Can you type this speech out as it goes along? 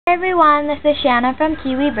Hey everyone, this is Shanna from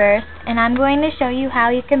KiwiBurst, and I'm going to show you how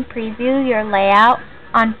you can preview your layout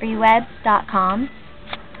on freewebs.com.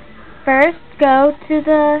 First, go to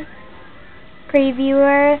the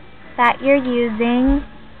previewer that you're using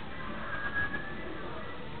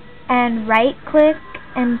and right-click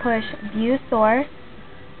and push View Source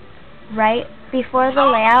right before the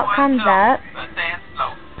layout comes up.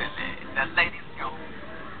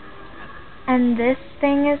 And this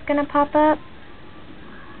thing is going to pop up.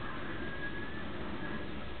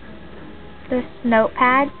 This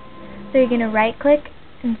notepad. So you're going to right click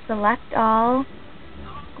and select all,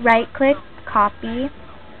 right click, copy,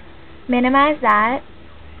 minimize that,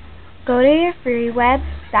 go to your freewebs,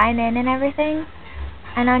 sign in and everything,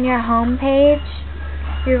 and on your home page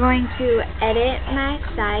you're going to edit my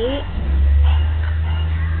site,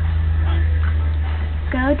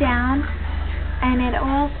 go down and it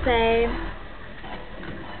will say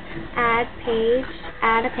add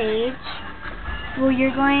a page. Well,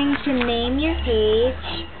 you're going to name your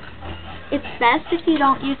page. It's best if you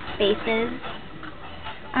don't use spaces.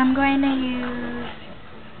 I'm going to use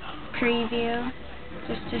preview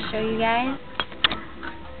just to show you guys.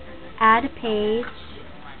 Add a page.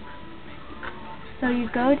 So you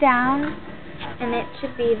go down and it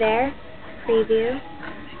should be there, preview.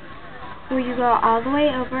 So you go all the way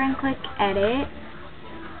over and click edit,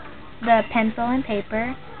 the pencil and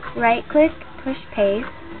paper, right click, push paste.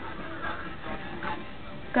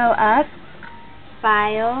 Go up,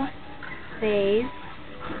 File, Save,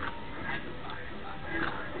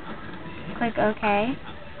 click OK,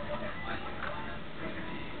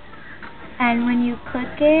 and when you click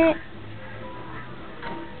it,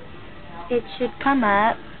 it should come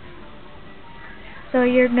up, so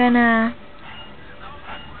you're gonna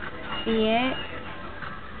see it.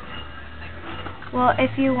 Well,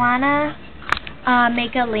 if you wanna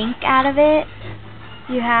make a link out of it,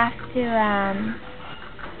 you have to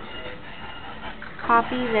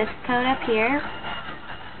copy this code up here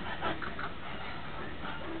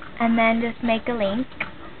and then just make a link.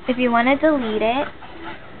 If you want to delete it,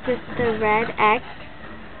 just the red X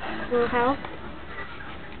will help,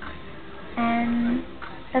 and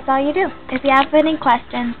that's all you do. If you have any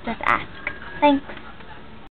questions, just ask. Thanks.